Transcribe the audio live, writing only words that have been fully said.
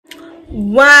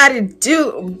What it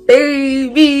do,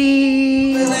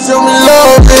 baby?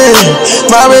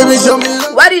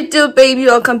 What it do, baby?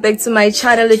 Welcome back to my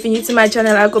channel. If you're new to my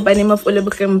channel, I go by the name of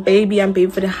Olebukem, baby. I'm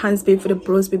baby for the hands, baby for the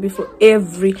bros, baby for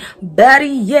everybody.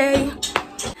 Yay!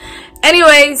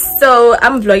 Anyway, so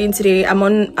I'm vlogging today. I'm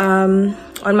on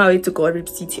my way to go Reef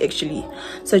City actually.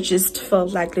 So I just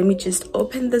felt like let me just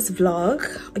open this vlog,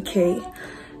 okay?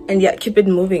 And yeah, keep it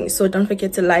moving. So don't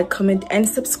forget to like, comment and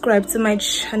subscribe to my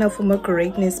channel for more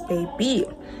greatness, baby.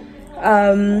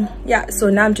 Yeah, so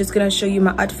now I'm just gonna show you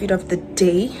my outfit of the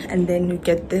day and then we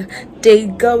get the day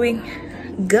going.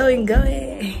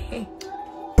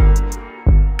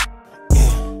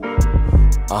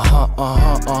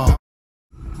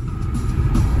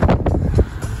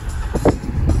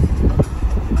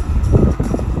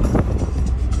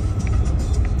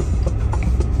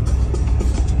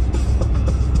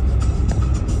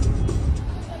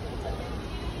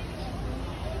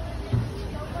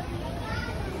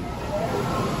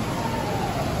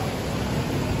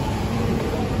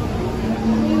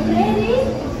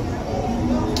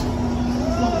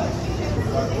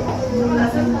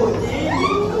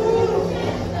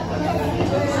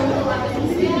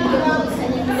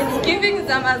 It's giving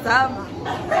Zama.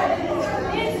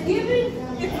 It's giving.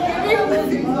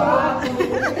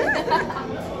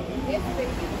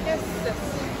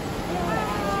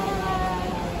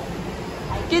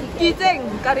 Kidding,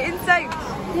 got it inside.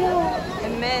 A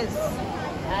mess.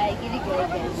 I get it.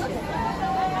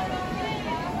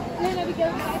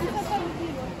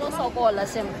 So call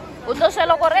us him. Uto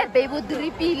selo correct, baby.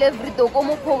 Drip every to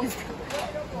como post.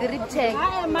 Drip check.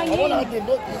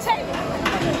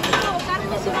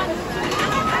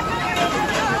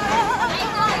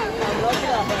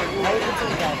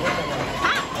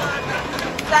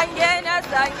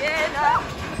 Sangena.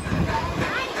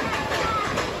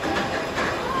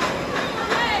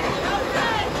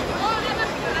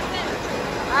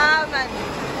 Amen.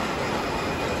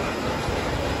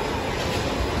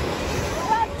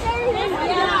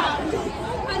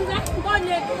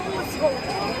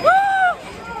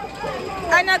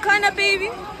 Anaconda, baby.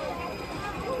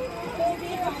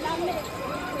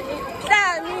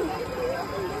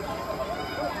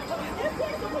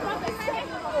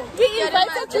 We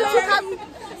invited you to come.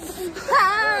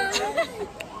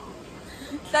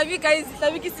 Love you guys.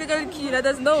 Love you, single kid.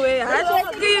 There's no way. I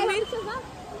just screaming.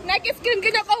 Like it's screaming.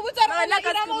 Get your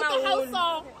house.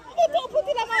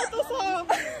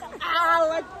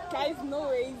 Guys, no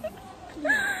way.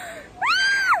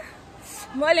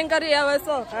 Morning, career was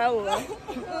so how.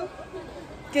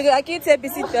 I can't say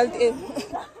seat belt in.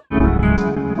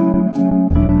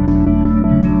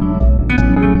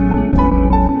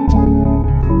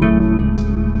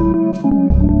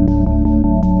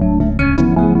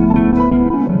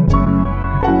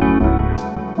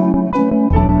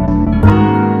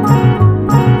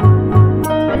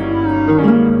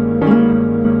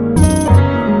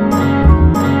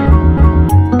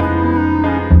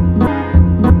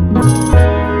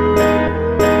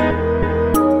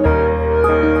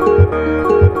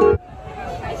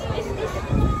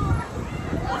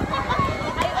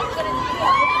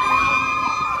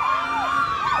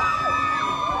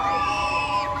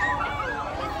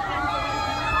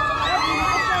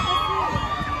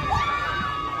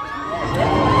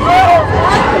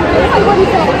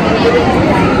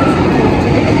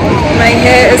 My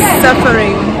hair is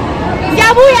suffering.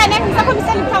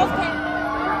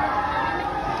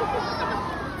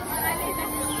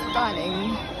 Stunning.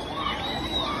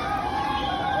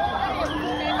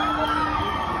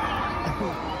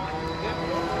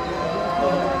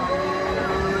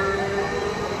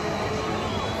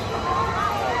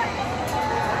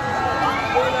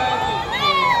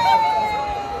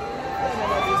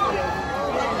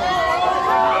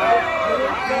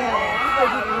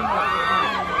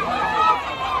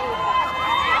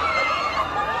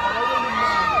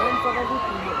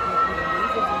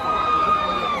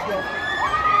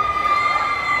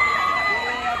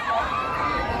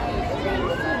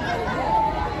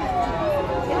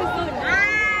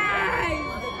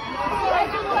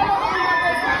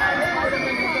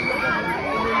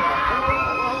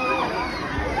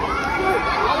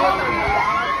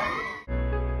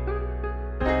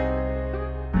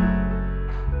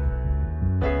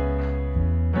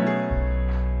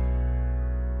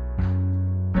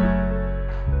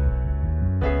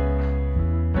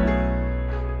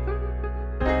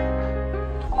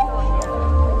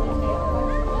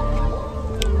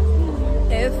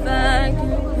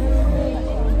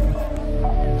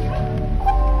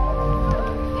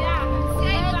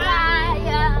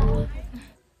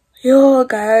 Yo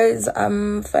guys,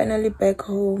 I'm finally back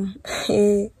home.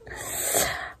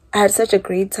 I had such a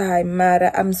great time,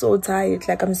 Mara. I'm so tired,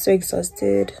 like I'm so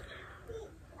exhausted.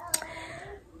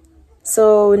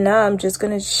 So now I'm just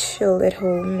gonna chill at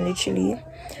home, literally.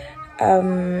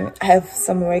 I have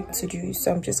some work to do,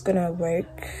 so I'm just gonna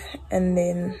work, and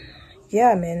then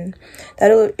yeah, man,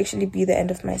 that'll actually be the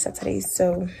end of my Saturday.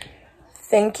 So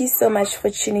thank you so much for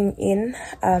tuning in.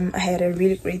 I had a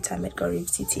really great time at Reef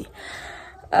City.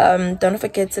 Don't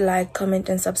forget to like, comment,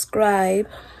 and subscribe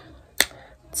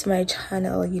to my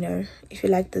channel. You know, if you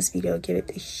like this video, give it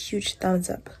a huge thumbs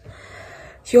up.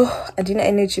 Yo, I didn't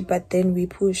energy, but then we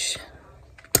push.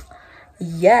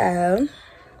 Yeah,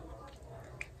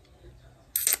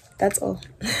 that's all.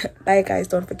 Bye guys,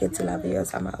 don't forget to love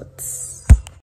yours. I'm out.